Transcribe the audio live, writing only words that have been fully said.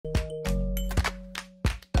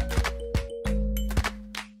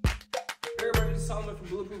Solomon from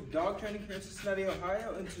Bulletproof Dog Training here in Cincinnati,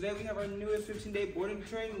 Ohio, and today we have our newest 15-day boarding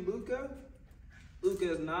train, Luca.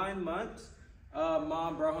 Luca is 9 months.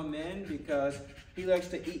 Mom brought him in because he likes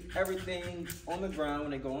to eat everything on the ground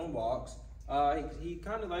when they go on walks. He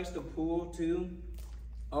kind of likes to pull too.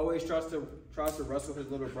 Always tries to wrestle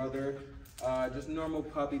his little brother. Just normal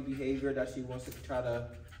puppy behavior that she wants to try to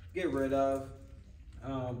get rid of.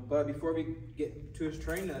 But before we get to his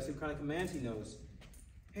training, let's see what kind of commands he knows.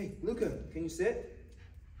 Hey, Luca, can you sit?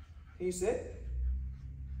 Can you sit?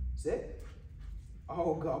 Sit?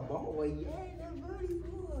 Oh, good boy. Yeah, good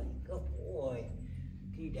boy. Good boy.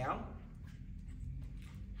 Can you down?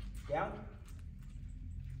 Down?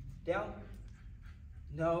 Down?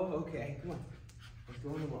 No? Okay. Come on. Let's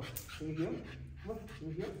go on the walk. Can you heel? Come on. Can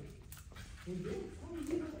you heel? Can you heel? Oh,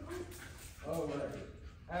 yeah. All right.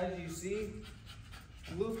 As you see,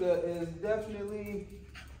 Luca is definitely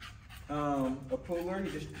a puller.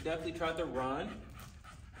 He just definitely tried to run.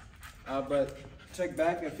 But check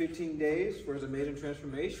back in 15 days for his amazing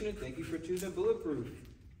transformation, and thank you for choosing Bulletproof.